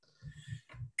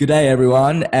Good day,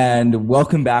 everyone, and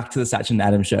welcome back to the Satch and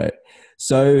Adam Show.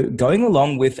 So, going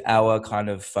along with our kind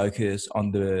of focus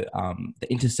on the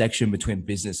intersection between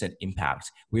business and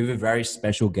impact, we have a very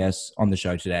special guest on the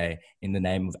show today in the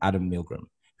name of Adam Milgrom,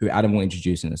 who Adam will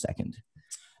introduce in a second.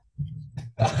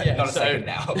 Not a second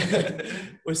now.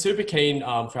 We're super keen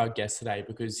for our guest today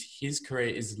because his career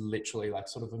is literally like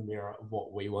sort of a mirror of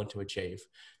what we want to achieve.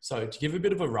 So to give a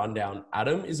bit of a rundown,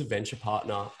 Adam is a venture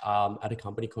partner at a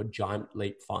company called Giant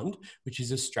Leap Fund, which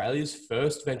is Australia's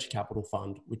first venture capital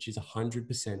fund, which is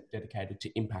 100% dedicated to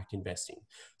impact investing.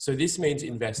 So this means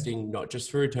investing not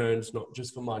just for returns, not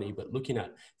just for money, but looking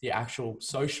at the actual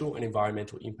social and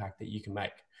environmental impact that you can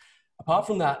make. Apart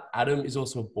from that, Adam is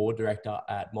also a board director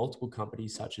at multiple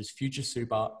companies such as Future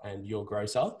Super and Your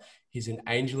Grocer. He's an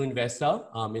angel investor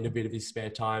in a bit of his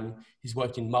spare time. He's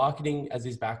worked in marketing as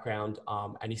his background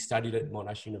and he studied at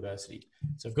Monash University.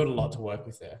 So I've got a lot to work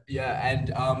with there. Yeah,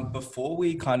 and before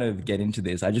we kind of get into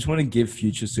this, I just want to give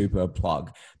Future Super a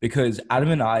plug because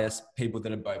Adam and I are people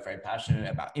that are both very passionate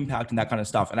about impact and that kind of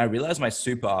stuff. And I realized my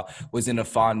super was in a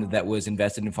fund that was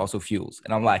invested in fossil fuels.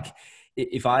 And I'm like,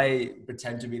 if I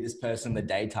pretend to be this person in the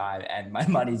daytime and my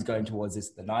money's going towards this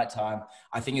at the nighttime,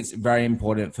 I think it's very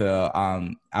important for our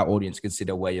audience to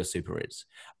consider where your super is.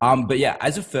 But yeah,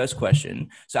 as a first question,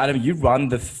 so Adam, you run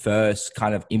the first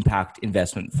kind of impact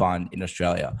investment fund in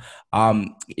Australia.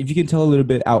 If you can tell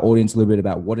our audience a little bit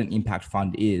about what an impact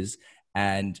fund is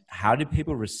and how did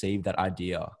people receive that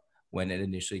idea when it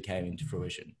initially came into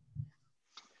fruition?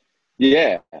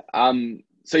 Yeah.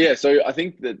 So I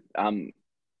think that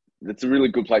that's a really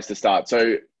good place to start.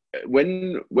 So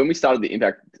when we started the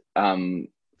impact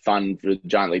fund for the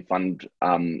Giant Leap Fund,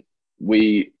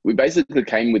 we basically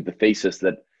came with the thesis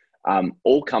that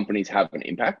all companies have an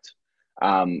impact,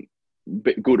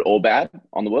 good or bad,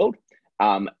 on the world.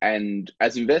 And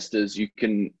as investors, you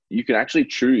can actually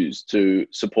choose to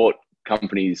support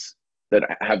companies that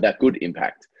have that good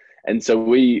impact. And so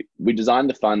we designed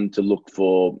the fund to look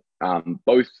for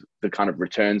both the kind of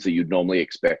returns that you'd normally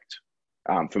expect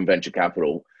from venture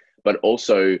capital, but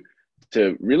also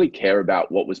to really care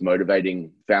about what was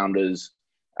motivating founders.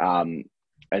 And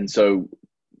so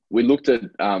we looked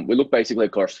basically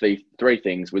across three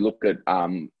things. We looked at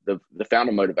the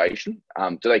founder motivation.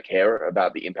 Do they care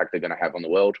about the impact they're going to have on the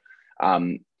world?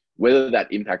 Whether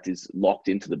that impact is locked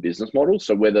into the business model.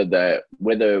 So whether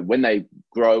when they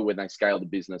grow, when they scale the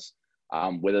business,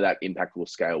 whether that impact will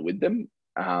scale with them.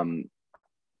 And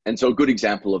so a good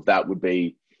example of that would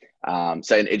be,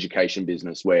 say, an education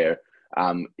business where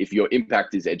if your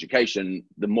impact is education,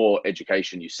 the more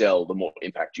education you sell, the more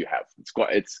impact you have.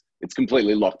 It's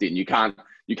completely locked in. You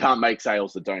can't make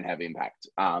sales that don't have impact.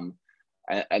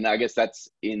 And I guess that's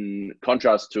in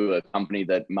contrast to a company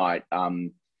that might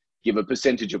give a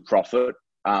percentage of profit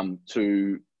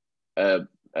to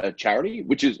a charity,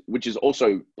 which is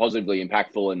also positively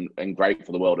impactful and great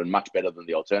for the world and much better than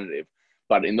the alternative.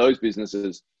 But in those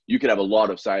businesses, you could have a lot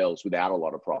of sales without a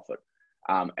lot of profit.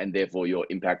 And therefore your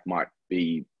impact might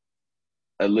be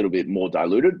a little bit more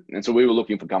diluted. And so we were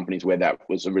looking for companies where that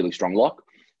was a really strong lock.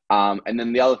 And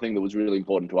then the other thing that was really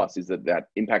important to us is that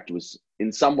impact was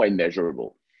in some way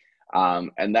measurable.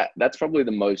 And that's probably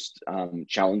the most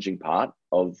challenging part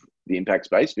of the impact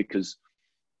space, because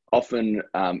often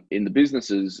in the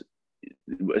businesses,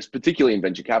 particularly in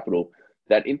venture capital,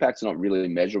 that impact's not really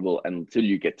measurable until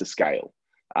you get to scale.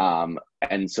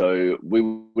 And so we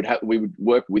would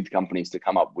work with companies to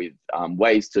come up with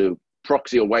ways to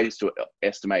proxy or ways to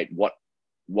estimate what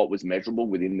was measurable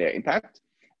within their impact,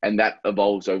 and that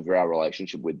evolves over our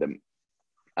relationship with them.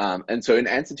 And so in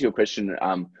answer to your question,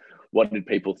 what did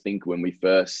people think when we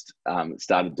first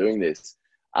started doing this?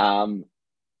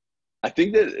 I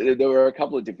think that there were a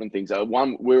couple of different things.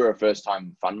 One, we were a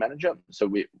first-time fund manager,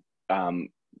 so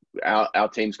our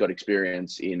team's got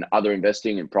experience in other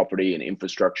investing in property and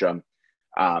infrastructure,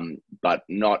 but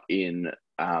not in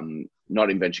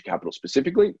venture capital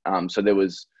specifically. So there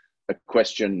was a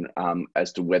question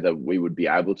as to whether we would be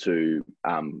able to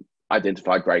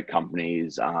identify great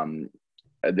companies.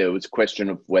 There was a question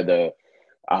of whether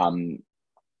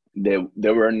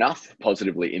there were enough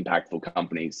positively impactful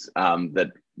companies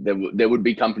that there would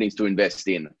be companies to invest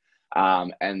in.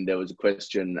 And there was a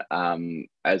question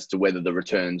as to whether the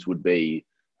returns would be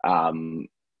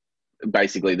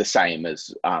basically the same as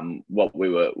what we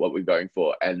were going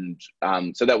for. And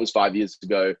so that was 5 years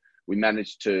ago. We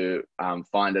managed to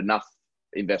find enough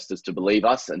investors to believe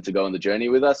us and to go on the journey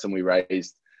with us, and we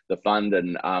raised the fund.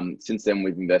 And since then,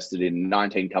 we've invested in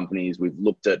 19 companies. We've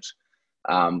looked at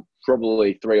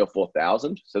probably 3,000 or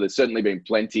 4,000. So there's certainly been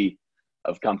plenty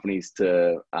companies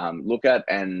to look at,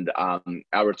 and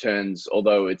our returns,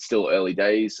 although it's still early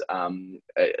days, are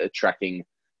tracking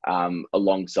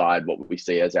alongside what we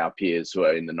see as our peers who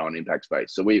are in the non-impact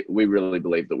space. So we really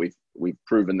believe that we've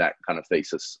proven that kind of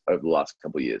thesis over the last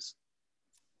couple of years.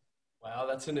 Wow,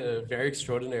 that's a very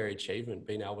extraordinary achievement,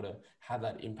 being able to have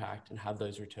that impact and have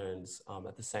those returns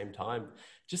at the same time.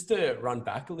 Just to run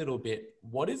back a little bit,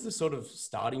 what is the sort of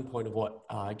starting point of what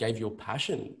gave you a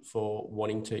passion for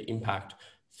wanting to impact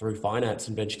through finance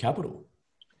and venture capital?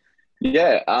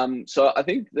 Yeah, so I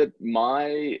think that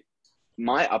my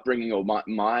upbringing, or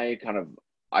my kind of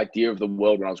idea of the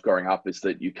world when I was growing up, is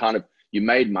that you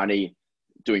made money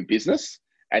doing business,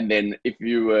 and then if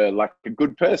you were like a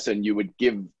good person, you would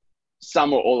give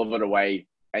some or all of it away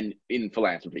and in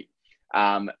philanthropy.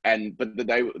 But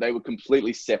they were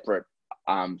completely separate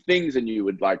things, and you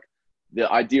would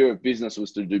the idea of business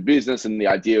was to do business, and the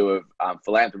idea of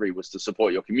philanthropy was to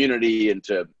support your community and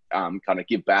to kind of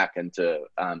give back and to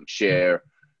share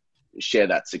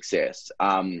that success.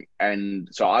 And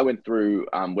so I went through,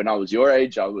 when I was your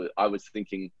age, I was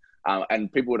thinking,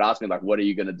 and people would ask me what are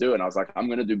you going to do? And I was like, I'm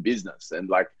going to do business, and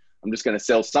I'm just going to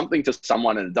sell something to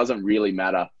someone, and it doesn't really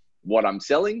matter what I'm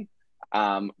selling,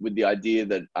 with the idea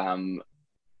that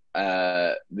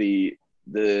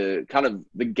the kind of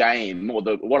the game, or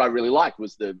what I really liked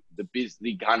was the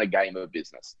kind of game of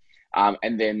business.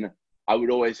 And then I would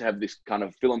always have this kind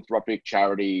of philanthropic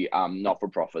charity,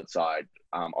 not-for-profit side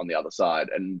on the other side.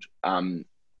 And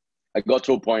I got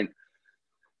to a point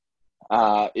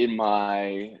in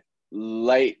my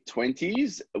late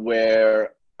 20s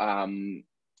where,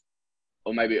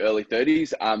 or maybe early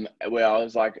 30s, where I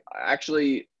was like,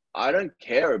 actually, I don't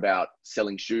care about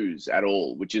selling shoes at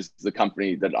all, which is the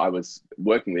company that I was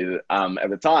working with at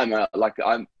the time.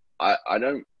 I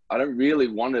don't really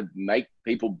want to make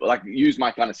people use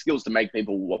my kind of skills to make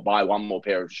people buy one more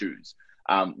pair of shoes.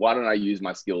 Why don't I use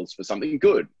my skills for something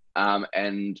good?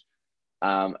 And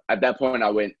at that point, I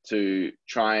went to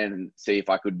try and see if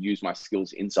I could use my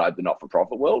skills inside the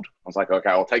not-for-profit world. I was like,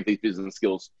 okay, I'll take these business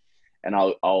skills and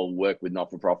I'll work with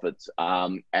not-for-profits,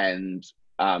 and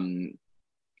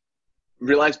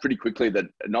realized pretty quickly that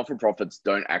not-for-profits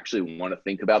don't actually want to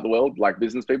think about the world like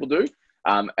business people do.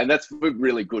 And that's for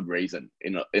really good reason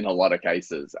in a lot of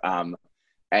cases.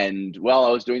 And while I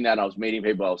was doing that, I was meeting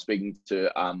people, I was speaking to,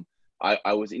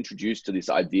 I was introduced to this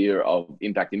idea of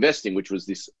impact investing, which was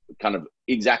this kind of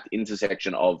exact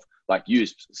intersection of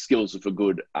use skills for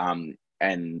good,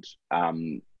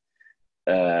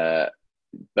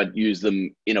 but use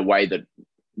them in a way that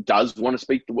does want to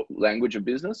speak the language of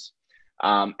business.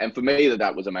 And for me,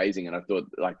 that was amazing. And I thought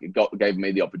it gave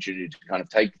me the opportunity to kind of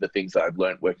take the things that I've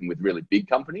learned working with really big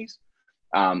companies,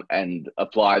 and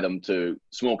apply them to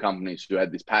small companies who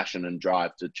had this passion and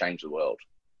drive to change the world.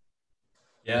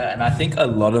 Yeah, and I think a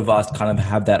lot of us kind of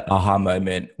have that aha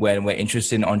moment when we're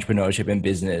interested in entrepreneurship and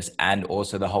business, and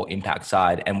also the whole impact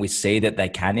side, and we see that they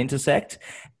can intersect,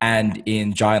 and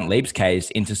in Giant Leap's case,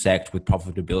 intersect with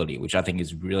profitability, which I think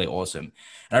is really awesome.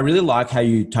 And I really like how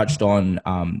you touched on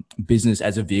business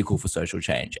as a vehicle for social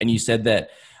change. And you said that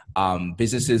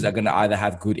businesses are going to either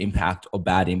have good impact or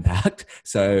bad impact.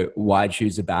 So why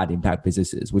choose the bad impact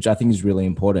businesses, which I think is really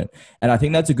important. And I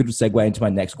think that's a good segue into my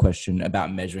next question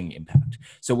about measuring impact.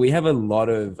 So we have a lot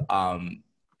of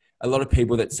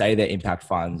people that say they're impact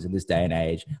funds in this day and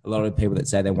age, a lot of people that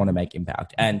say they want to make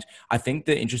impact. And I think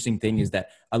the interesting thing is that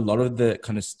a lot of the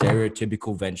kind of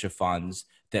stereotypical venture funds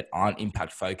that aren't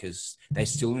impact focused, they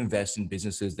still invest in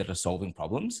businesses that are solving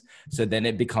problems. So then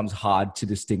it becomes hard to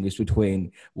distinguish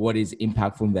between what is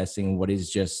impactful investing and what is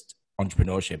just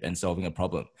entrepreneurship and solving a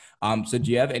problem. So do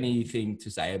you have anything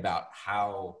to say about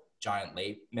how Giant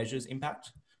Leap measures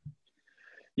impact?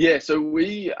 Yeah, so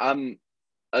we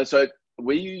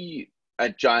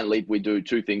at Giant Leap, we do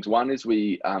two things. One is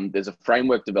there's a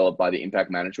framework developed by the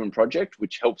Impact Management Project,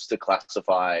 which helps to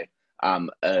classify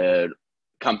a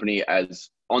company as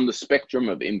on the spectrum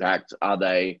of impact. Are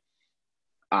they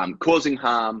causing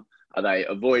harm? Are they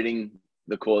avoiding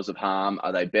the cause of harm?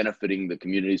 Are they benefiting the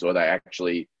communities, or are they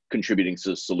actually contributing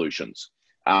to solutions?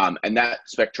 And that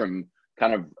spectrum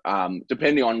kind of,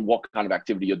 depending on what kind of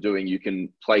activity you're doing, you can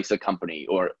place a company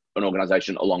or an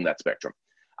organization along that spectrum.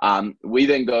 We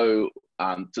then go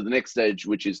to the next stage,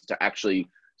 which is to actually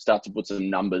start to put some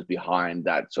numbers behind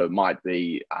that. So it might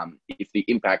be, if the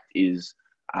impact is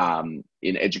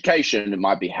in education, it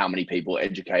might be how many people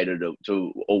educated,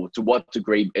 or to what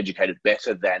degree educated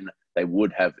better than they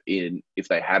would have if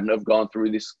they hadn't have gone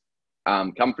through this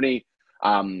company.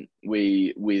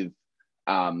 With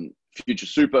Future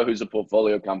Super, who's a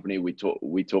portfolio company, we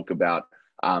talk about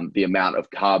the amount of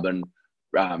carbon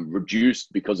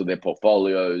reduced because of their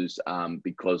portfolios,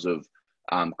 because of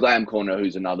Glam Corner,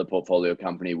 who's another portfolio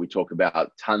company. We talk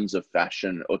about tons of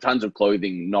fashion or tons of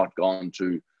clothing not gone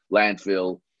to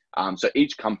landfill. So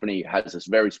each company has this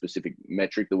very specific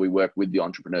metric that we work with the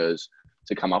entrepreneurs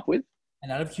to come up with.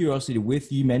 And out of curiosity,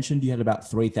 you mentioned you had about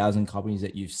 3,000 companies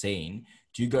that you've seen.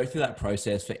 Do you go through that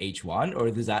process for each one, or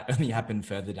does that only happen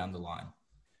further down the line?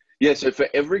 Yeah, so for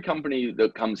every company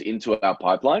that comes into our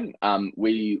pipeline,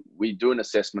 we do an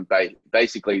assessment.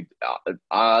 Basically,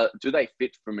 do they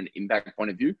fit from an impact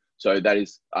point of view? So that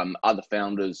is, are the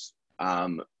founders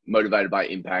motivated by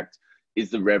impact? Is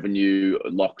the revenue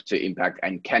locked to impact,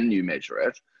 and can you measure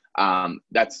it?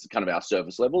 That's kind of our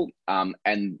service level.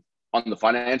 And on the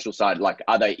financial side, like,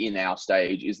 are they in our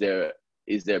stage? Is there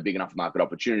a big enough market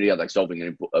opportunity? Are they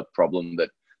solving a problem that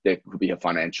there could be a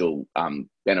financial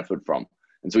benefit from?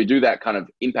 And so we do that kind of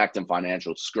impact and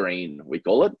financial screen, we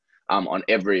call it,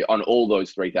 on all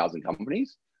those 3,000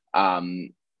 companies,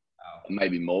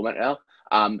 maybe more now.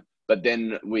 But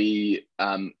then we,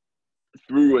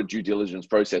 through a due diligence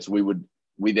process,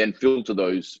 we then filter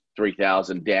those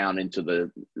 3,000 down into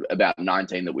the about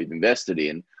 19 that we've invested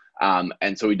in.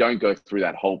 And so we don't go through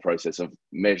that whole process of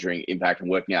measuring impact and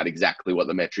working out exactly what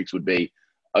the metrics would be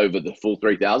over the full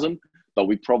 3,000, but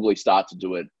we probably start to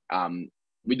do it.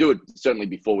 We do it certainly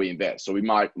before we invest. So we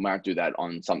might do that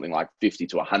on something like 50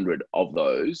 to 100 of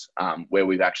those, where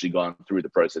we've actually gone through the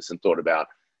process and thought about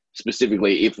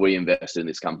specifically, if we invest in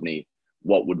this company,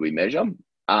 what would we measure?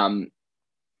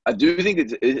 I do think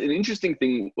it's an interesting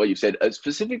thing what you said,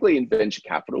 specifically in venture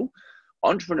capital.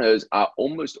 Entrepreneurs are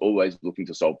almost always looking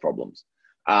to solve problems.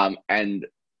 And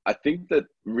I think that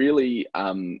really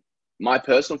my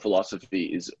personal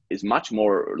philosophy is much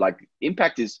more like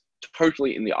impact is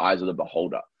totally in the eyes of the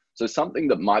beholder. So something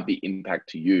that might be impact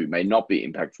to you may not be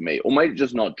impact for me, or may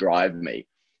just not drive me.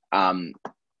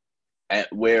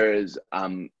 Whereas,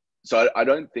 so I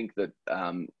don't think that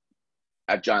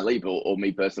at Giant Leap or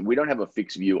me personally, we don't have a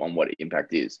fixed view on what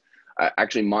impact is.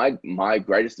 Actually, my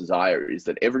greatest desire is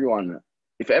that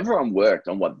if everyone worked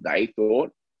on what they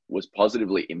thought was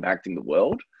positively impacting the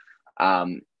world,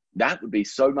 that would be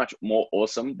so much more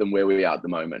awesome than where we are at the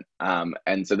moment.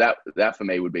 And so that for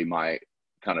me would be my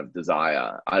kind of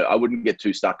desire. I wouldn't get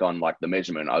too stuck on like the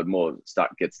measurement. I would more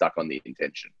get stuck on the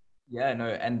intention. Yeah, no,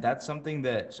 and that's something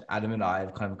that Adam and I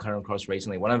have kind of come across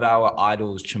recently. One of our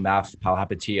idols, Chamath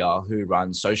Palihapitiya, who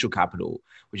runs Social Capital,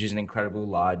 which is an incredible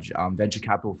large venture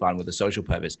capital fund with a social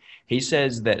purpose. He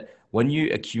says that when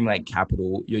you accumulate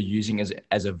capital, you're using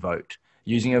as a vote,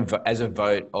 as a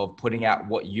vote of putting out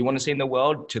what you want to see in the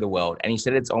world to the world. And he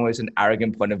said it's almost an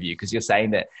arrogant point of view because you're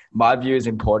saying that my view is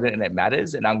important and it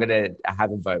matters, and I'm going to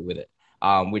have a vote with it,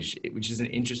 which is an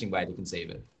interesting way to conceive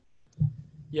it.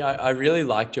 Yeah, I really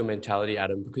liked your mentality,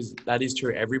 Adam, because that is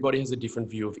true. Everybody has a different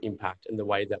view of impact and the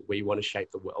way that we want to shape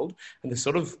the world. And the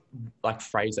sort of like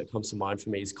phrase that comes to mind for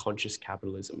me is conscious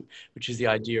capitalism, which is the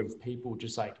idea of people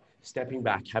just like stepping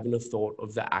back, having a thought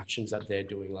of the actions that they're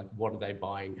doing, like what are they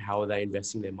buying, how are they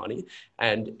investing their money?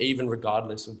 And even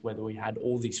regardless of whether we had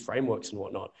all these frameworks and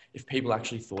whatnot, if people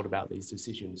actually thought about these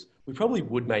decisions, we probably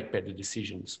would make better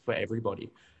decisions for everybody.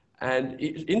 And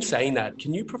in saying that,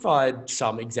 can you provide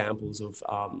some examples of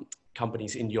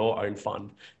companies in your own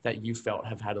fund that you felt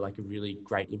have had like a really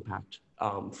great impact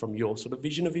from your sort of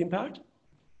vision of impact?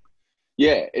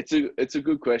 Yeah, it's a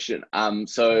good question.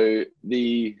 So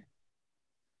the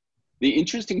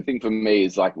interesting thing for me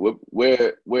is like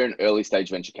we're an early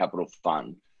stage venture capital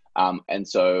fund, and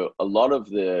so a lot of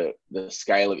the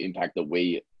scale of impact that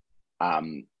we are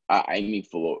aiming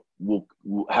for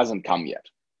hasn't come yet.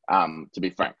 To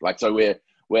be frank, like, so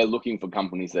we're looking for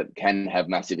companies that can have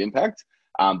massive impact,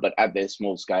 but at their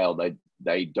small scale,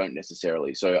 they don't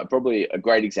necessarily. So probably a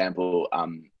great example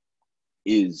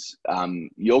is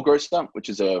Your Grocer, which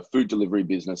is a food delivery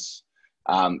business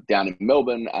down in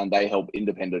Melbourne, and they help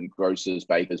independent grocers,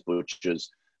 bakers, butchers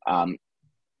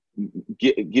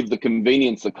give the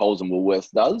convenience that Coles and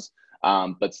Woolworths does,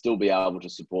 but still be able to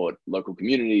support local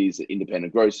communities,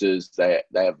 independent grocers. They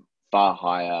have far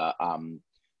higher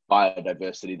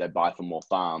biodiversity, they buy from more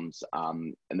farms,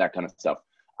 and that kind of stuff.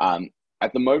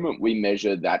 At the moment, we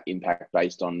measure that impact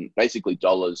based on basically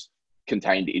dollars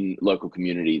contained in local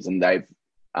communities, and they've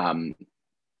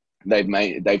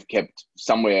kept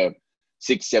somewhere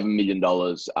 $6-7 million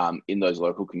in those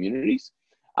local communities.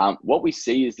 What we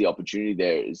see is the opportunity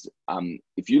there is,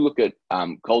 if you look at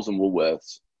Coles and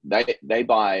Woolworths, they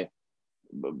buy,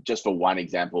 just for one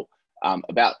example,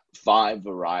 about 5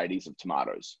 varieties of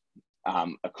tomatoes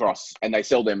across, and they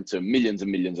sell them to millions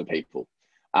and millions of people.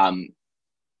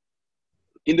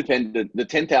 the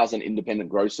 10,000 independent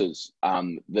grocers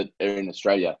that are in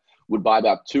Australia would buy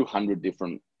about 200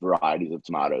 different varieties of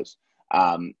tomatoes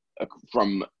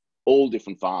from all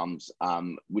different farms,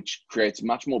 which creates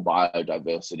much more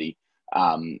biodiversity,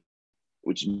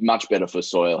 which is much better for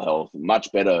soil health,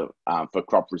 much better for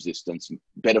crop resistance,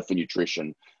 better for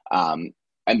nutrition,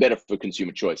 and better for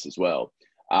consumer choice as well.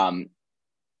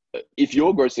 If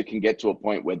your grocer can get to a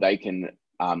point where they can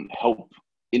help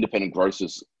independent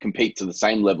grocers compete to the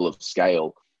same level of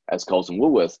scale as Coles and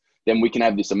Woolworths, then we can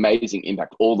have this amazing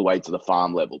impact all the way to the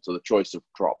farm level, to the choice of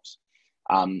crops.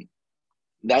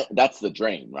 That's the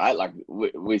dream, right? Like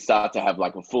we start to have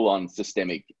like a full-on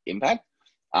systemic impact.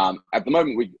 At the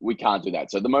moment, we can't do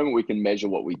that. So at the moment, we can measure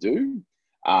what we do,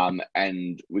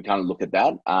 and we kind of look at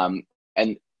that.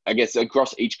 And I guess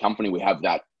across each company, we have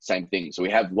that same thing. So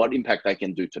we have what impact they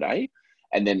can do today,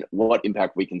 and then what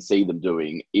impact we can see them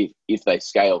doing if they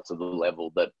scale to the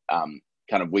level that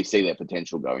kind of we see their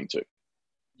potential going to.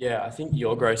 Yeah, I think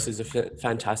your Grocer is a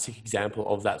fantastic example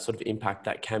of that sort of impact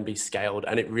that can be scaled.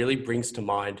 And it really brings to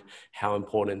mind how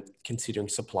important considering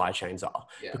supply chains are.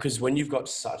 Yeah. Because when you've got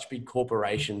such big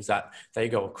corporations that they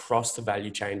go across the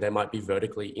value chain, they might be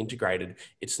vertically integrated.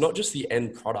 It's not just the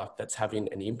end product that's having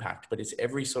an impact, but it's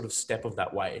every sort of step of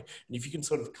that way. And if you can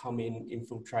sort of come in,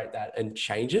 infiltrate that and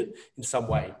change it in some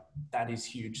way, that is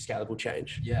huge scalable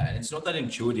change. Yeah, and it's not that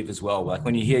intuitive as well. Like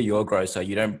when you hear your grocer,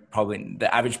 the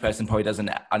average person probably doesn't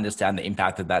understand the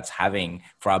impact that that's having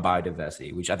for our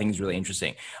biodiversity, which I think is really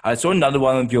interesting. I saw another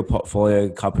one of your portfolio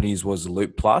companies was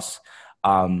Loop Plus.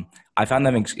 I found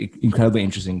them incredibly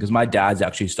interesting because my dad's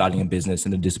actually starting a business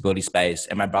in the disability space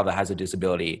and my brother has a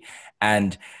disability.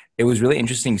 And it was really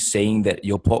interesting seeing that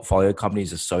your portfolio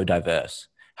companies are so diverse.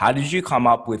 How did you come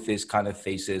up with this kind of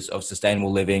thesis of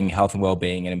sustainable living, health and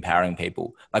well-being, and empowering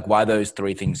people? Like, why those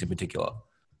three things in particular?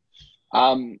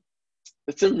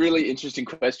 It's a really interesting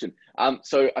question.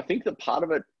 So I think that part of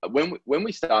it, when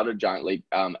we started Giant Leap,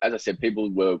 as I said,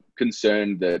 people were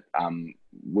concerned that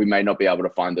we may not be able to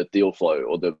find the deal flow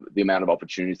or the amount of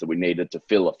opportunities that we needed to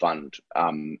fill a fund.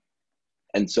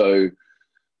 And so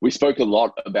we spoke a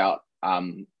lot about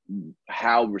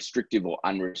how restrictive or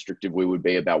unrestrictive we would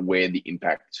be about where the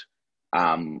impact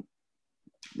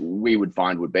we would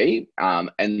find would be.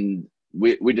 And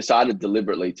we decided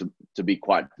deliberately to be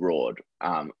quite broad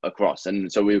across.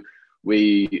 And so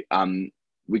we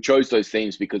chose those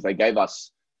themes because they gave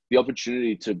us the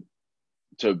opportunity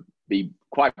to be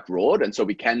quite broad. And so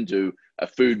we can do a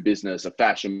food business, a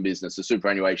fashion business, a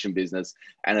superannuation business,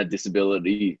 and a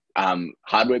disability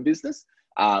hardware business.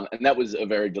 And that was a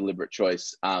very deliberate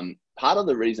choice. Part of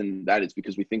the reason that is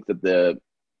because we think that the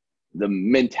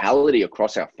mentality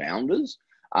across our founders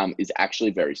is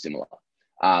actually very similar.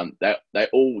 They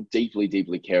all deeply,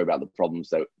 deeply care about the problems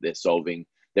that they're solving.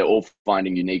 They're all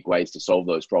finding unique ways to solve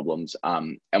those problems.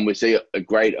 And we see a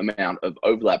great amount of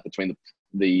overlap between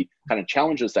the kind of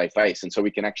challenges they face. And so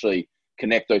we can actually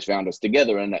connect those founders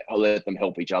together and let them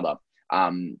help each other.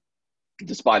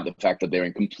 Despite the fact that they're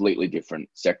in completely different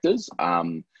sectors.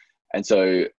 And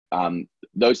so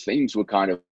those themes were kind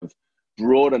of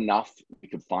broad enough we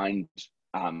could find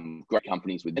great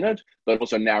companies within it, but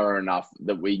also narrow enough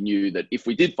that we knew that if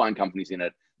we did find companies in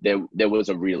it, there was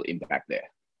a real impact there.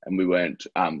 And we weren't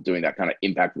doing that kind of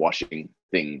impact washing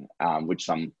thing, which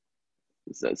some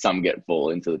fall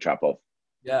into the trap of.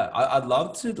 Yeah, I'd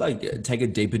love to take a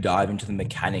deeper dive into the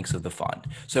mechanics of the fund.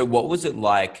 So what was it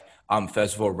like,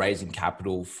 first of all, raising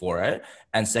capital for it?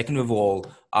 And second of all,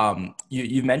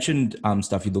 you've mentioned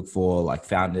stuff you look for, like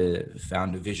founder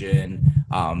vision,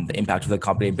 the impact of the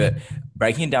company, but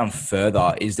breaking it down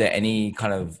further, is there any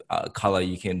kind of color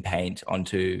you can paint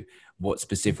onto what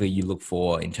specifically you look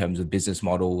for in terms of business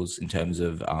models, in terms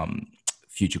of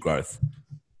future growth?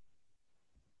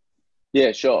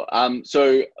 Yeah, sure.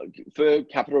 So for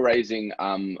capital raising,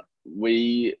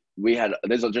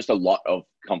 there's just a lot of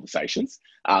conversations,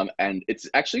 and it's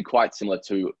actually quite similar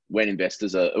to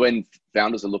when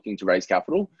founders are looking to raise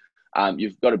capital.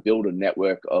 You've got to build a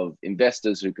network of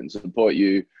investors who can support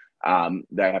you.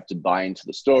 They have to buy into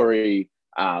the story.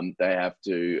 They have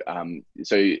to.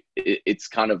 So it's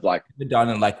kind of like done.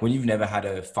 And like when you've never had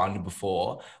a fund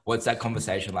before, what's that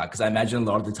conversation like? Because I imagine a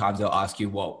lot of the times they'll ask you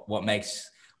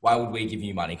why would we give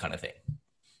you money, kind of thing.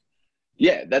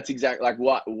 Yeah, that's exactly like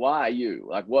why are you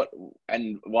like what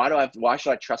and why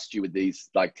should I trust you with these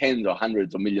like tens or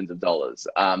hundreds or millions of dollars?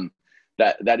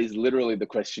 That is literally the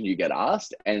question you get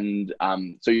asked, and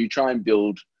so you try and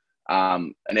build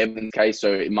an evidence case.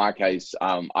 So in my case,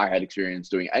 I had experience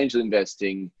doing angel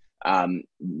investing.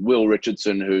 Will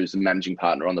Richardson, who's the managing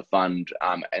partner on the fund,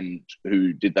 and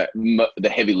who did the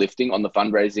heavy lifting on the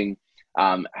fundraising,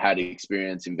 had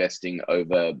experience investing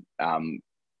over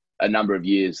a number of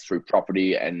years through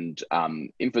property and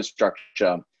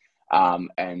infrastructure.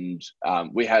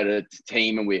 We had a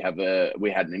team, and we had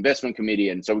an investment committee.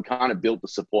 And so we kind of built the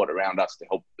support around us to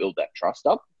help build that trust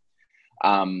up.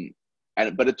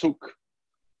 But it took,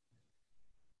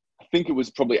 I think it was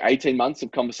probably 18 months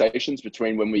of conversations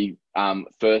between when we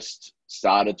first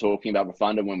started talking about the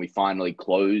fund and when we finally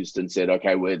closed and said,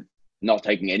 okay, we're not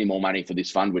taking any more money for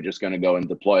this fund. We're just going to go and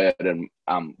deploy it, and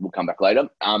we'll come back later.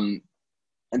 And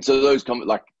so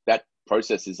that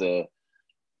process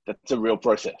that's a real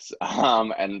process.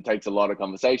 And it takes a lot of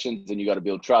conversations, and you got to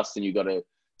build trust, and you got to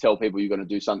tell people you're going to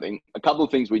do something. A couple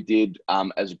of things we did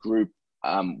as a group,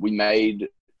 we made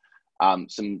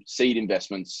some seed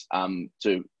investments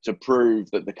to prove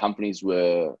that the companies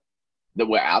were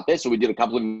out there. So we did a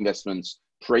couple of investments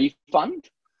pre-fund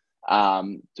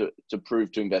to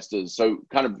prove to investors. So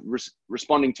kind of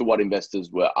responding to what investors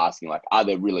were asking, like, are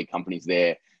there really companies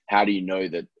there? How do you know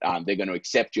that they're going to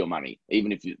accept your money,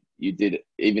 even if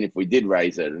we did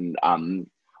raise it, and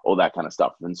all that kind of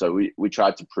stuff? And so we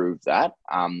tried to prove that.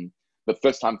 But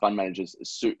first-time fund managers,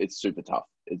 it's super tough.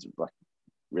 It's like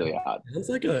really hard. It's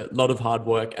like a lot of hard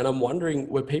work. And I'm wondering,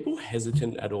 were people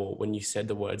hesitant at all when you said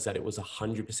the words that it was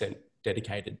 100%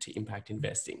 dedicated to impact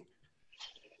investing?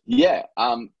 Yeah,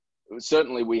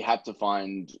 certainly we had to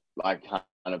find like kind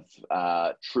of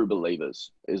true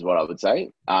believers is what I would say.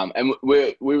 And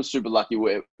we were super lucky.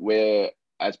 We're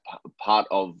as part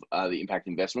of the Impact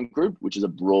Investment Group, which is a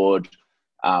broad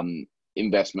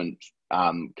investment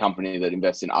company that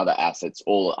invests in other assets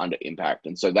all under impact.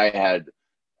 And so they had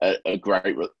a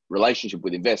great relationship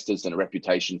with investors and a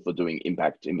reputation for doing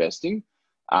impact investing.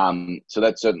 So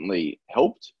that certainly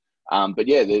helped. But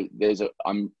yeah,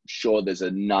 I'm sure there's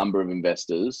a number of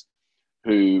investors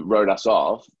who wrote us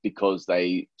off because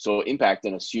they saw impact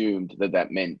and assumed that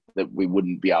meant that we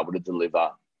wouldn't be able to deliver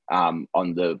on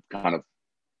the kind of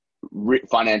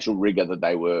financial rigor that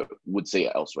they would see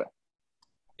elsewhere.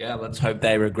 Yeah, let's hope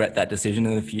they regret that decision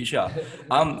in the future.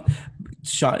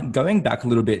 Going back a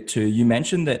little bit to, you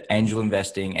mentioned that angel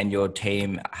investing and your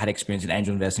team had experience in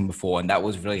angel investing before, and that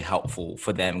was really helpful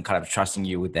for them kind of trusting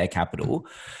you with their capital.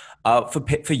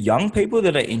 For young people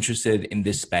that are interested in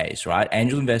this space, right?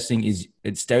 Angel investing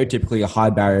it's stereotypically a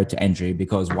high barrier to entry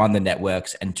because one, the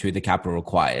networks, and two, the capital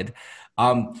required.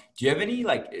 Do you have any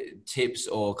like tips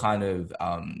or kind of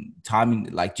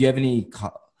timing? Like, do you have any?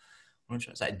 What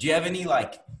should I say? Do you have any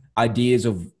like ideas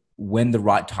of when the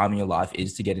right time in your life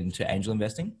is to get into angel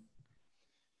investing?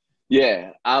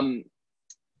 Yeah.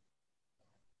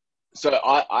 So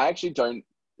I actually don't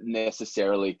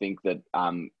necessarily think that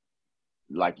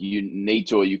like you need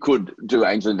to or you could do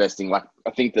angel investing. Like,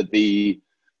 I think that the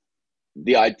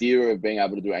idea of being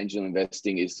able to do angel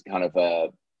investing is kind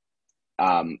of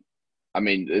I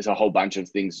mean, there's a whole bunch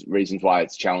of reasons why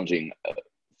it's challenging.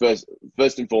 First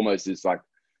and foremost is like,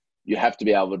 you have to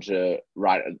be able to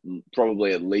write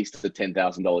probably at least a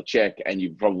 $10,000 check, and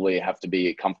you probably have to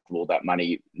be comfortable with that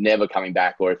money never coming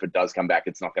back, or if it does come back,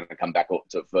 it's not going to come back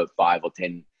for 5 or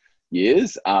 10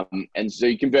 years. And so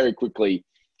you can very quickly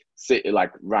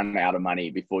run out of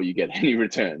money before you get any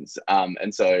returns.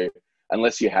 And so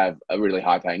unless you have a really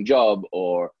high paying job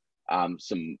or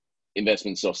some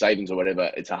investments or savings or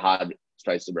whatever, it's a hard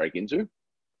space to break into.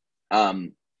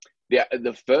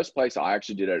 The first place I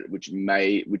actually did it, which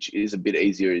is a bit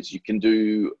easier, is you can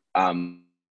do kind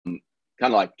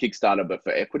of like Kickstarter, but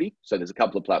for equity. So there's a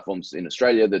couple of platforms in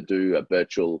Australia that do a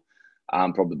virtual,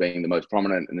 probably being the most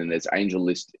prominent. And then there's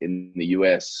AngelList in the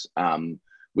US,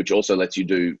 which also lets you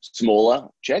do smaller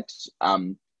checks.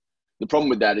 The problem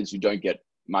with that is you don't get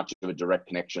much of a direct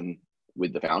connection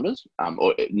with the founders,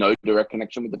 or no direct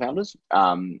connection with the founders.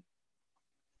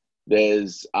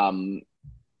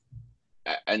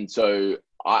 And so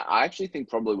I actually think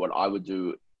probably what I would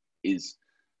do is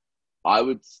I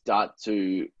would start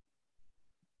to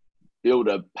build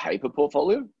a paper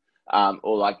portfolio,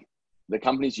 or like the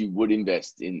companies you would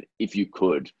invest in if you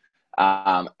could,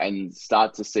 and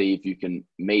start to see if you can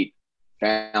meet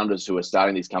founders who are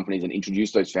starting these companies and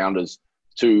introduce those founders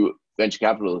to venture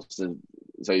capitalists.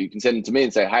 So you can send them to me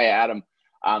and say, hey, Adam,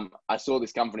 I saw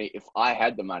this company. If I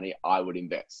had the money, I would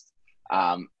invest.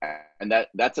 And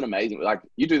that's an amazing, like,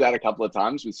 you do that a couple of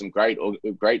times with some great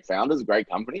founders, great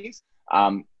companies,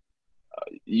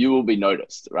 you will be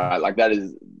noticed, right? Like that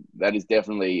is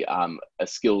definitely a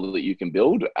skill that you can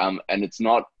build, and it's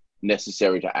not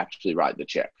necessary to actually write the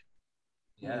check.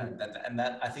 Yeah,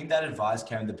 I think that advice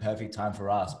came at the perfect time for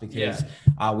us, because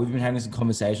we've been having some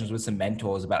conversations with some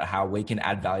mentors about how we can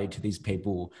add value to these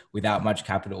people without much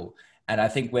capital. And I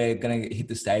think we're going to hit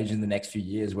the stage in the next few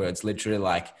years where it's literally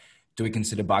like, do we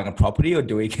consider buying a property or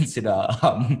do we consider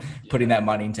putting that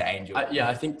money into angel?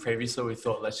 I think previously we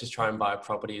thought, let's just try and buy a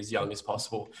property as young as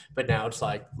possible. But now it's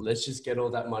like, let's just get all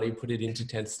that money, put it into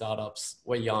 10 startups.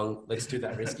 We're young. Let's do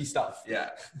that risky stuff.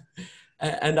 Yeah.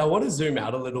 And I want to zoom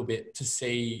out a little bit to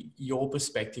see your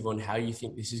perspective on how you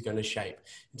think this is going to shape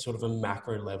in sort of a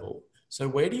macro level. So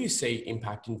where do you see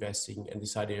impact investing and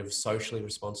this idea of socially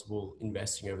responsible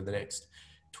investing over the next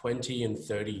 20 and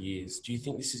 30 years? Do you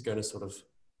think this is going to sort of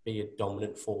be a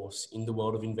dominant force in the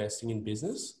world of investing in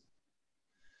business?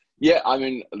 Yeah, I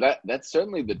mean, that's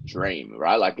certainly the dream,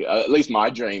 right? Like, at least my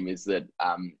dream is that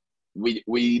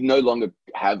we no longer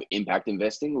have impact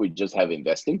investing, we just have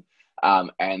investing.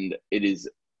 And it is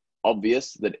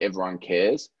obvious that everyone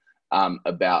cares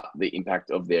about the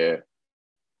impact of their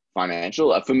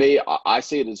financial. For me, I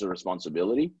see it as a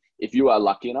responsibility. If you are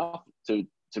lucky enough to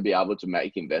be able to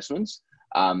make investments,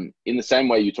 in the same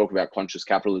way you talk about conscious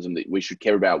capitalism, that we should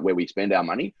care about where we spend our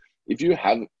money. If you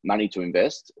have money to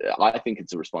invest, I think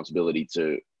it's a responsibility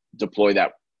to deploy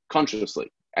that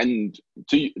consciously, and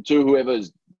to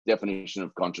whoever's definition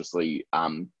of consciously,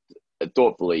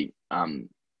 thoughtfully,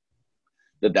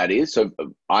 that is. So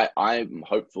I'm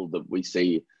hopeful that we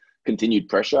see continued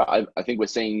pressure. I think we're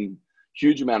seeing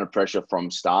huge amount of pressure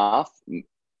from staff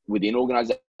within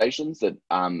organizations that,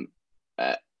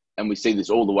 and we see this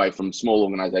all the way from small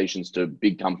organizations to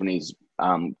big companies,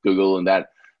 Google and that,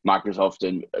 Microsoft,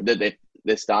 and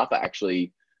their staff are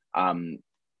actually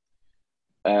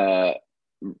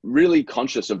really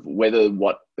conscious of whether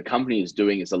what the company is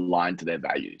doing is aligned to their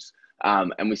values.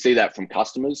 And we see that from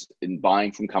customers in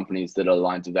buying from companies that are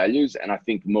aligned to values. And I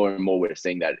think more and more we're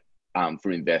seeing that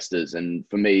from investors. And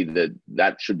for me,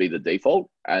 that should be the default.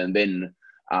 And then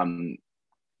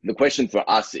the question for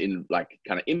us in like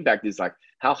kind of impact is like,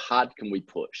 how hard can we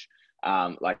push?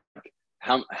 Like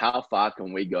how far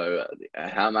can we go?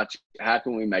 How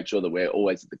can we make sure that we're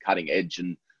always at the cutting edge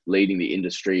and leading the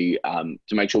industry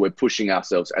to make sure we're pushing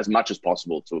ourselves as much as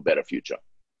possible to a better future?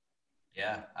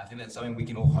 Yeah, I think that's something we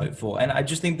can all hope for. And I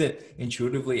just think that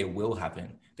intuitively it will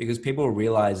happen because people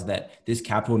realize that this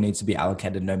capital needs to be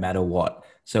allocated no matter what.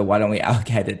 So why don't we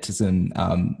allocate it to some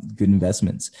good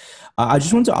investments? I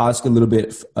just want to ask a little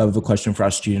bit of a question for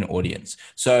our student audience.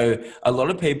 So a lot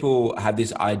of people have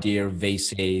this idea of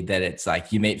VC that it's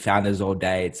like you meet founders all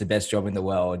day. It's the best job in the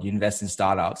world. You invest in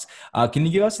startups. Can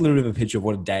you give us a little bit of a picture of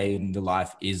what a day in the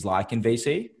life is like in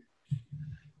VC?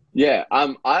 Yeah,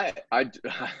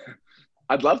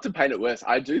 I'd love to paint it worse.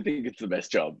 I do think it's the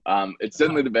best job. It's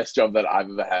certainly the best job that I've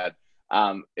ever had.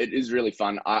 It is really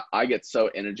fun. I get so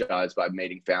energized by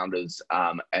meeting founders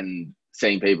and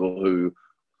seeing people who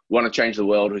want to change the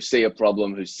world, who see a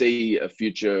problem, who see a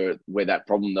future where that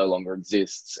problem no longer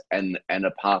exists and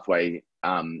a pathway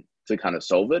to kind of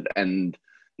solve it. And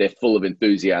they're full of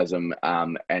enthusiasm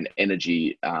and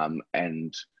energy. That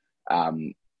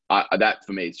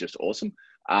for me is just awesome.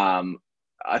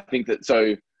 I think that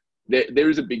so there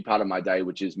is a big part of my day,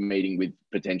 which is meeting with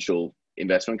potential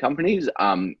investment companies.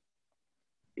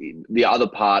 The other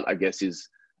part, I guess, is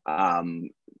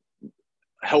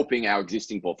helping our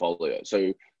existing portfolio.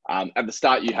 So at the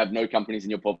start, you have no companies in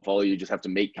your portfolio. You just have to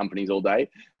meet companies all day.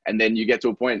 And then you get to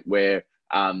a point where,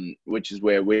 which is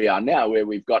where we are now, where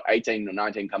we've got 18 or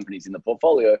 19 companies in the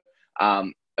portfolio. A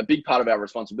big part of our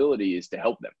responsibility is to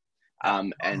help them.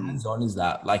 And hands-on is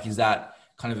that? Like, is that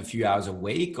kind of a few hours a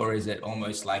week, or is it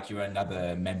almost like you're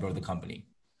another member of the company?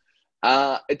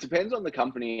 It depends on the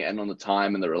company and on the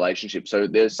time and the relationship. So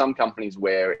there's some companies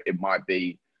where it might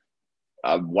be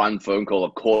one phone call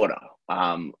a quarter,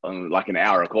 like an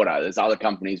hour a quarter. There's other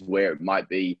companies where it might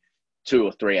be 2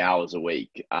 or 3 hours a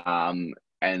week.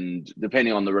 And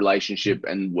depending on the relationship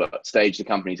and what stage the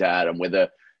company's at and whether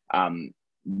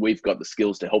we've got the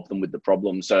skills to help them with the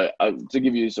problem. So to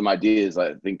give you some ideas,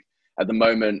 I think at the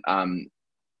moment,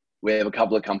 we have a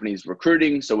couple of companies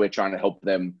recruiting. So we're trying to help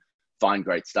them find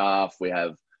great staff. We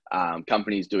have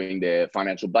companies doing their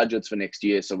financial budgets for next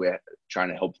year. So we're trying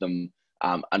to help them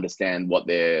understand what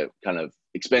their kind of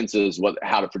expenses,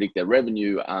 how to predict their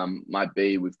revenue might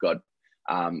be. We've got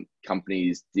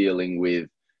companies dealing with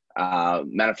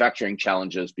manufacturing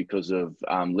challenges because of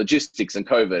logistics and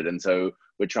COVID. And so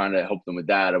we're trying to help them with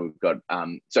that. And we've got,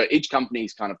 so each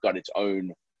company's kind of got its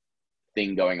own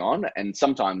thing going on, and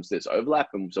sometimes there's overlap,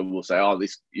 and so we'll say, oh,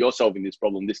 you're solving this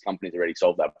problem, this company's already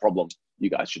solved that problem, you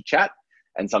guys should chat.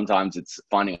 And sometimes it's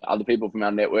finding other people from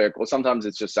our network, or sometimes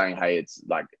it's just saying, hey, it's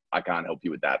like, I can't help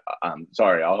you with that,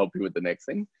 sorry, I'll help you with the next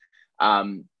thing. I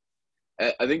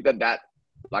think that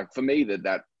like for me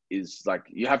that is like,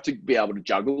 you have to be able to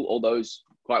juggle all those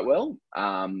quite well.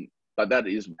 but that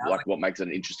is like what makes it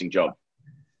an interesting job.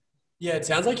 Yeah, it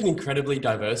sounds like an incredibly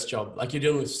diverse job. Like you're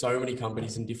dealing with so many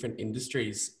companies in different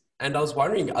industries. And I was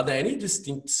wondering, are there any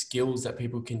distinct skills that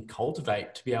people can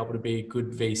cultivate to be able to be a good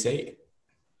VC?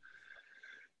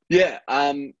 Yeah.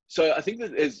 So I think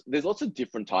that there's lots of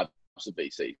different types of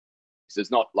VC.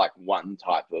 There's not like one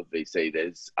type of VC.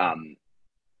 There's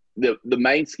the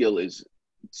main skill is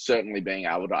certainly being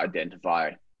able to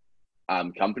identify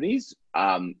companies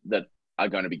that are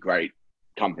going to be great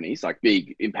companies, like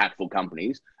big, impactful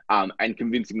companies, and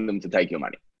convincing them to take your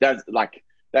money.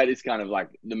 That is kind of like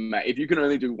if you can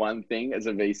only do one thing as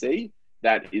a VC,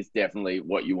 that is definitely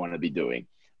what you want to be doing.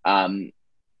 Then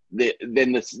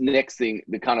this next thing,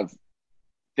 the kind of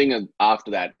thing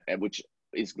after that, which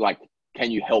is like,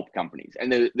 can you help companies?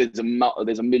 And there's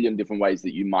a million different ways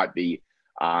that you might be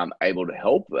able to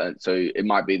help. So it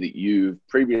might be that you've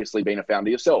previously been a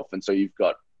founder yourself, and so you've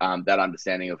got that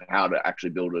understanding of how to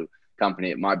actually build a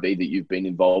company. It might be that you've been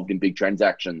involved in big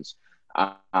transactions,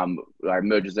 like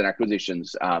mergers and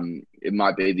acquisitions. It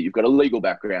might be that you've got a legal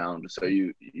background, so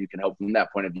you can help from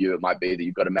that point of view. It might be that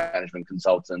you've got a management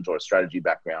consultant or a strategy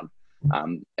background.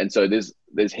 And so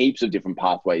there's heaps of different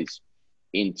pathways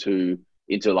into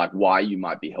like why you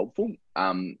might be helpful.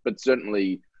 But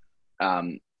certainly,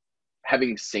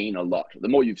 having seen a lot, the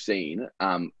more you've seen,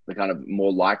 the kind of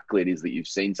more likely it is that you've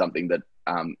seen something that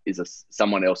is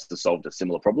someone else has solved a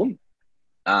similar problem.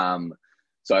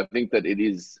 So I think that it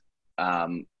is,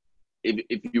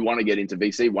 if you want to get into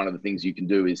VC, one of the things you can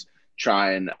do is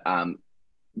try and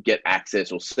get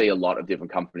access or see a lot of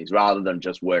different companies rather than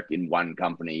just work in one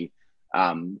company.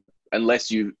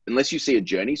 Unless you see a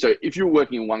journey. So if you're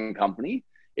working in one company,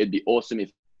 it'd be awesome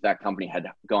if that company had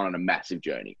gone on a massive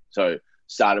journey. So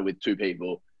started with 2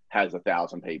 people, has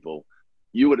 1,000 people.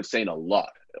 You would have seen a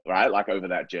lot, right? Like over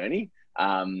that journey.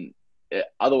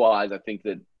 Otherwise, I think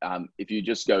that if you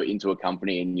just go into a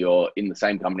company and you're in the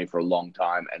same company for a long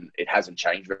time and it hasn't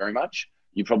changed very much,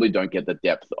 you probably don't get the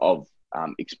depth of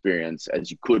experience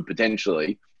as you could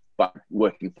potentially by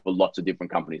working for lots of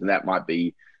different companies. And that might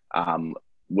be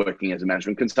working as a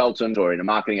management consultant or in a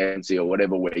marketing agency or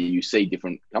whatever, where you see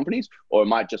different companies, or it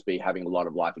might just be having a lot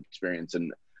of life experience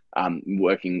and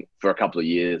working for a couple of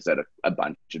years at a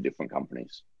bunch of different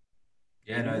companies.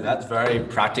 Yeah, no, that's very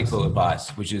practical advice,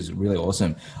 which is really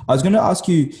awesome. I was going to ask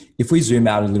you, if we zoom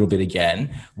out a little bit again,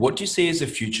 what do you see as the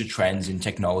future trends in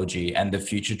technology and the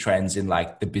future trends in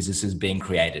like the businesses being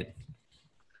created?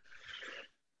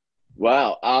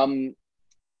 Wow.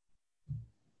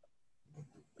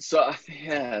 So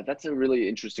yeah, that's a really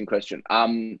interesting question.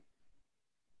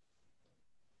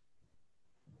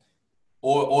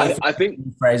 Or if I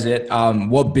think phrase it,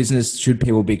 what business should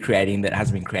people be creating that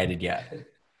hasn't been created yet?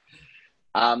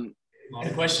 Long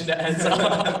question to answer.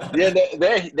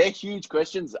 Yeah, they're huge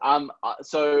questions.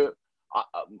 So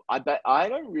I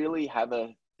don't really have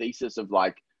a thesis of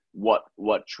like what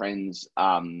trends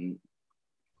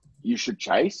you should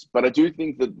chase, but I do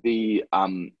think that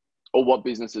or what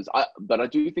businesses. But I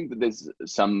do think that there's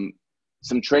some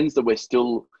trends that we're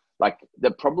still like,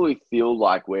 that probably feel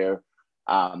like we're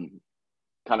kind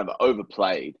of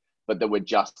overplayed, but that we're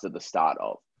just at the start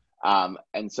of.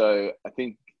 And so I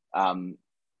think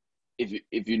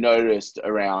if you noticed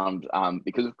around,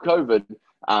 because of COVID,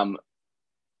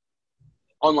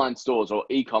 online stores or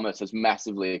e-commerce has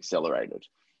massively accelerated.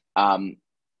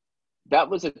 That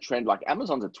was a trend. Like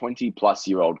Amazon's a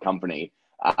 20-plus-year-old company.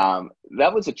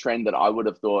 That was a trend that I would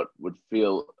have thought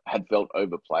had felt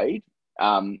overplayed,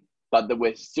 but that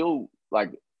we're still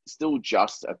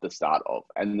just at the start of,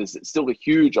 and there's still a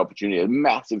huge opportunity, a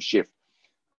massive shift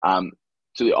to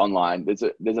the online. There's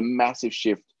a massive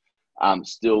shift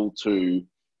still to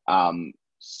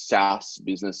SaaS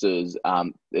businesses.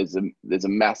 There's a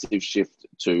massive shift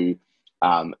to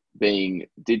being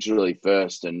digitally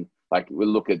first, and like we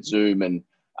look at Zoom, and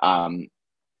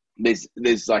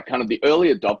there's like kind of the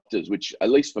early adopters, which at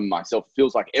least for myself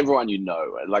feels like everyone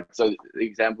like, so the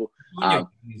example As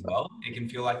well, it can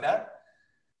feel like that.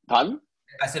 Pardon?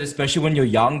 I said, especially when you're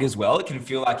young as well, it can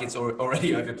feel like it's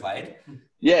already overplayed.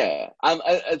 Yeah.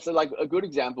 It's like a good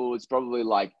example is probably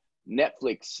like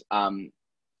Netflix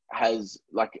has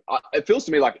like, it feels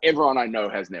to me like everyone I know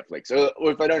has Netflix,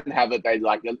 or if they don't have it, they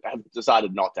like have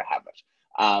decided not to have it.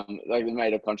 Like they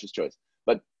made a conscious choice,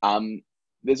 but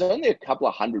there's only a couple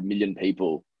of 100 million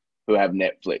people who have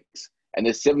Netflix, and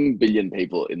there's 7 billion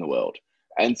people in the world.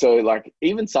 And so like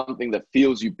even something that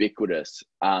feels ubiquitous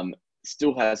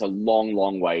still has a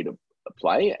long way to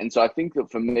play. And so I think that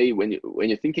for me, when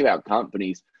you're thinking about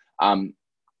companies, I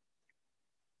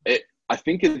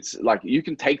think it's like you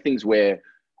can take things where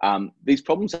these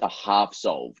problems are half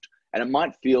solved, And it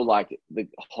might feel like the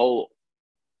whole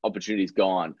opportunity is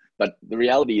gone. But the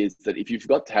reality is that if you've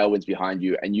got tailwinds behind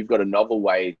you and you've got a novel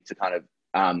way to kind of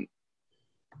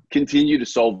continue to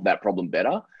solve that problem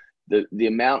better, the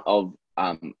amount of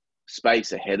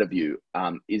space ahead of you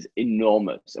is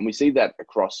enormous. And we see that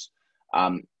across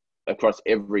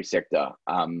every sector.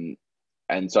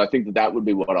 And so I think that would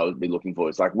be what I would be looking for.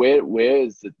 It's like, where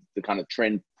is the kind of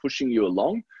trend pushing you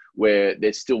along where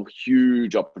there's still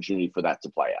huge opportunity for that to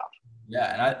play out?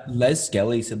 Yeah, and Les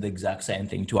Skelly said the exact same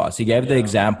thing to us. He gave the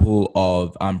example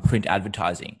of print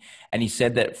advertising, and he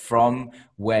said that from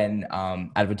when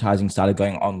advertising started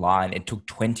going online, it took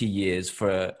 20 years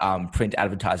for print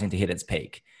advertising to hit its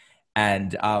peak.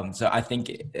 And so I think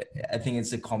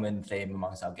it's a common theme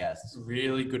amongst our guests.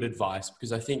 Really good advice,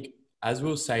 because I think, as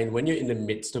we were saying, when you're in the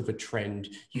midst of a trend,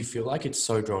 you feel like it's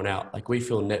so drawn out. Like, we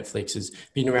feel Netflix has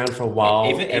been around for a while.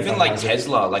 Even like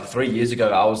Tesla, like 3 years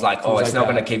ago, I was like, oh, it's not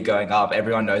going to keep going up.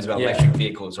 Everyone knows about electric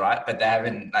vehicles, right? But they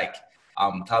haven't, like,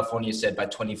 California said by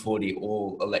 2040,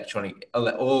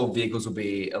 all vehicles will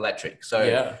be electric.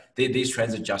 So these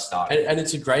trends are just starting. And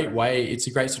it's a great way. It's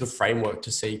a great sort of framework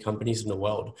to see companies in the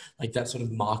world, like that sort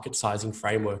of market sizing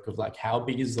framework of like, how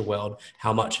big is the world?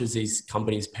 How much has these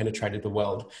companies penetrated the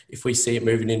world? If we see it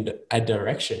moving in a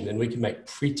direction, then we can make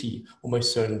pretty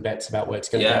almost certain bets about where it's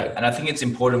going to go. And I think it's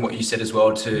important what you said as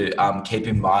well to keep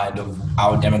in mind of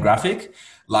our demographic,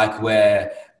 like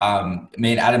where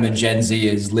me and Adam and Gen Z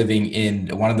is living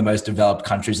in one of the most developed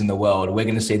countries in the world. We're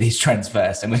going to see these trends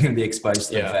first, and we're going to be exposed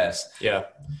to them first. Yeah.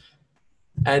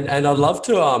 And I'd love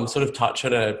to sort of touch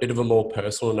on a bit of a more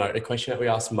personal note, a question that we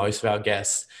ask most of our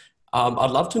guests.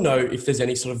 I'd love to know if there's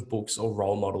any sort of books or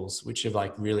role models which have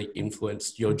like really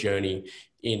influenced your journey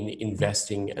in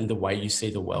investing and the way you see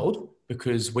the world,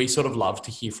 because we sort of love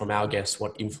to hear from our guests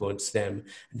what influenced them.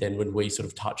 Then when we sort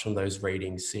of touch on those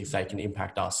readings, see if they can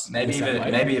impact us. Maybe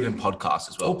even podcasts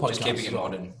as well. Just keeping it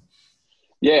modern.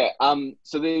 Yeah.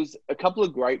 So there's a couple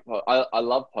of great, I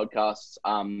love podcasts.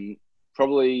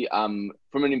 Probably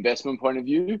from an investment point of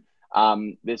view,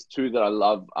 there's two that I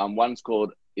love. One's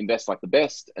called Invest Like the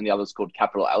Best, and the other's called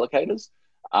Capital Allocators.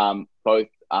 Both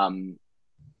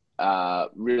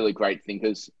really great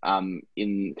thinkers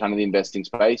in kind of the investing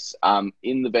space.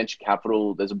 In the venture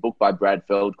capital, there's a book by Brad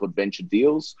Feld called Venture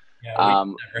Deals. Yeah,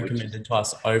 recommended to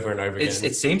us over and over again.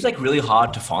 It seems like really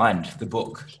hard to find the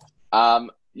book.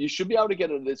 You should be able to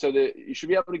get it. So you should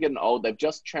be able to get an old. They've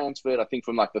just transferred, I think,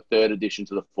 from like the 3rd edition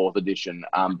to the 4th edition.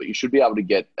 But you should be able to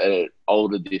get an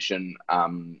old edition.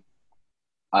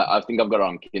 I think I've got it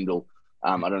on Kindle.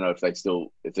 I don't know if they're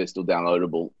still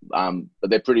downloadable. But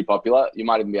they're pretty popular. You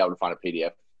might even be able to find a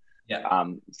PDF.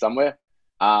 Somewhere.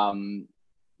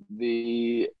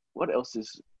 What else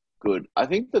is good? I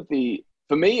think that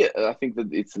for me, I think that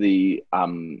it's the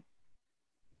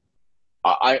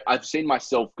I've seen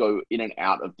myself go in and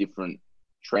out of different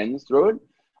trends through it.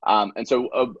 And so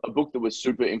a book that was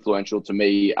super influential to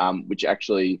me, which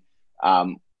actually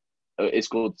is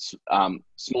called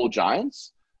Small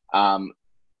Giants,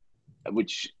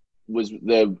 which was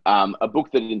a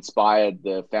book that inspired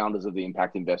the founders of the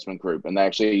Impact Investment Group. And they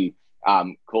actually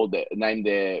named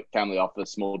their family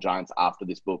office Small Giants after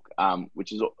this book,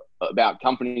 which is about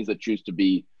companies that choose to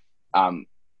be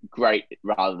great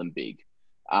rather than big.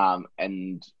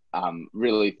 And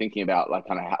really thinking about like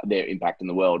kind of their impact in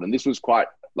the world. And this was quite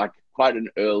an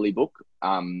early book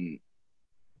in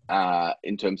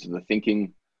terms of the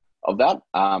thinking of that.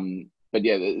 But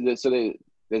yeah, there's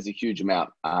a huge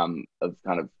amount of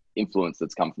kind of influence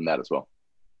that's come from that as well.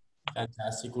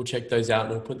 Fantastic. We'll check those out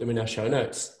and we'll put them in our show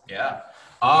notes. Yeah.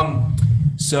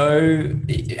 So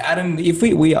Adam, if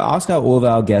we ask all of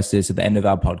our guests this at the end of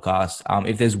our podcast,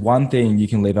 if there's one thing you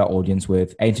can leave our audience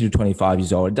with, 18 to 25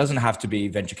 years old, it doesn't have to be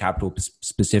venture capital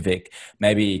specific.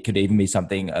 Maybe it could even be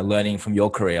something learning from your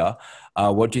career.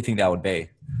 What do you think that would be?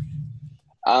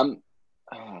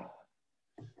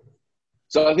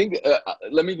 So I think,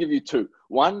 let me give you two.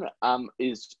 One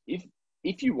is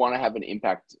if you want to have an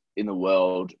impact in the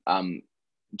world,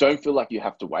 don't feel like you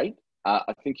have to wait.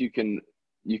 I think you can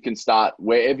start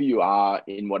wherever you are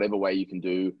in whatever way you can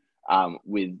do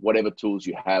with whatever tools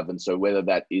you have. And so whether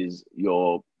that is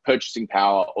your purchasing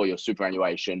power or your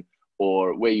superannuation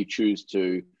or where you choose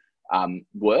to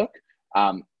work,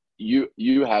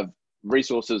 you have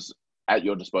resources at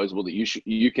your disposal that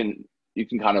you can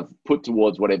kind of put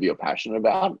towards whatever you're passionate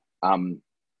about. Let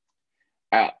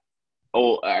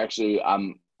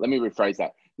me rephrase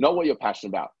that. Not what you're passionate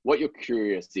about, what you're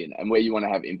curious in and where you want to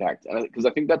have impact. And because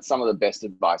I think that's some of the best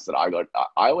advice that I got.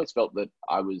 I always felt that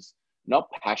I was not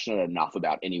passionate enough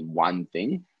about any one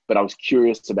thing, but I was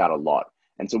curious about a lot.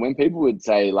 And so when people would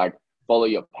say like, follow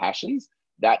your passions,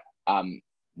 that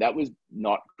was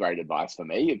not great advice for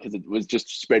me, because it was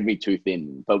just spread me too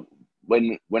thin. But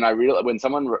when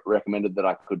someone recommended that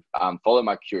I could follow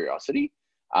my curiosity,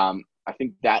 I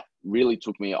think that really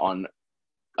took me on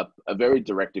a very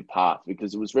directed path,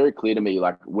 because it was very clear to me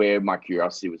like where my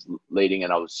curiosity was leading.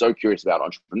 And I was so curious about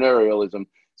entrepreneurialism,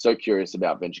 so curious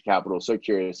about venture capital, so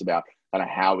curious about kind of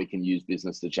how we can use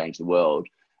business to change the world.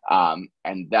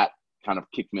 And that kind of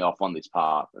kicked me off on this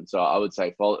path. And so I would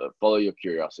say follow your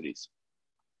curiosities.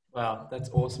 Wow, that's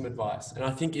awesome advice. And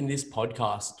I think in this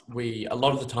podcast, a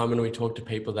lot of the time when we talk to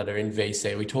people that are in VC,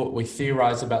 we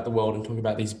theorize about the world and talk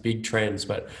about these big trends.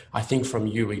 But I think from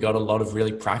you, we got a lot of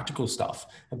really practical stuff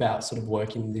about sort of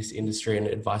working in this industry and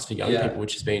advice for young people,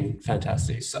 which has been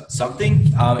fantastic.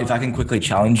 Something, if I can quickly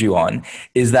challenge you on,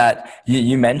 is that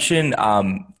you mentioned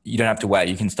you don't have to wait,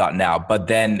 you can start now. But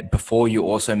then before, you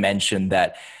also mentioned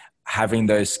that having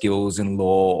those skills in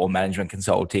law or management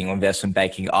consulting or investment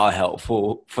banking are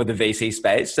helpful for the VC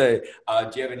space. So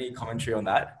do you have any commentary on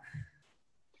that?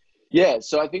 Yeah,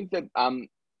 so I think that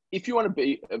if you want to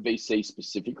be a VC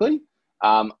specifically,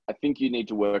 I think you need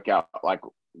to work out like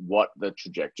what the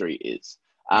trajectory is.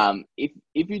 If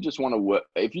you just want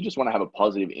to have a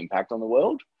positive impact on the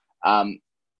world,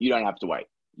 you don't have to wait.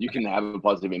 You can have a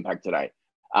positive impact today.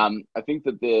 I think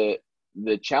that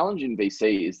the challenge in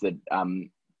VC is that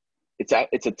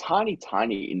it's a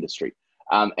tiny industry.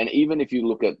 And even if you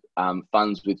look at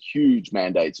funds with huge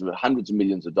mandates of hundreds of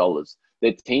millions of dollars,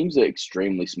 their teams are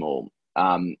extremely small.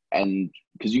 And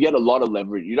because you get a lot of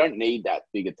leverage, you don't need that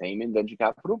big a team in venture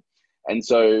capital. And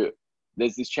so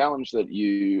there's this challenge that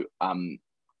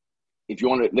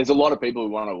there's a lot of people who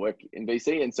want to work in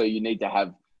VC. And so you need to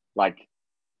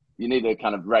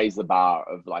kind of raise the bar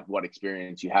of like what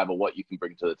experience you have or what you can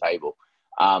bring to the table.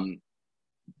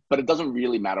 But it doesn't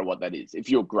really matter what that is if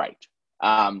you're great.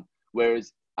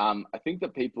 Whereas I think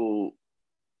that people,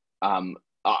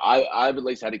 I've at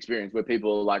least had experience where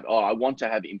people are like, oh, I want to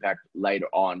have impact later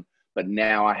on, but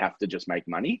now I have to just make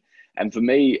money. And for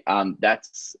me,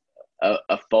 that's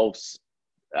a false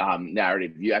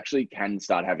narrative. You actually can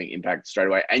start having impact straight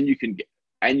away, and you can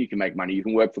make money. You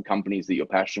can work for companies that you're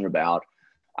passionate about.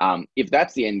 If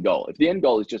that's the end goal, if the end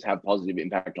goal is just have positive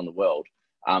impact on the world,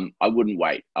 I wouldn't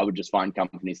wait. I would just find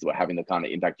companies that were having the kind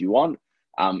of impact you want,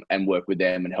 and work with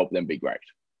them and help them be great.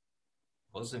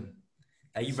 Awesome.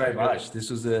 Thank you very much. This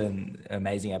was an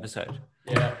amazing episode.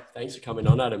 Yeah. Thanks for coming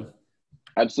on, Adam.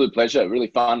 Absolute pleasure. Really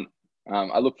fun.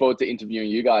 I look forward to interviewing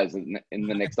you guys in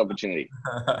the next opportunity.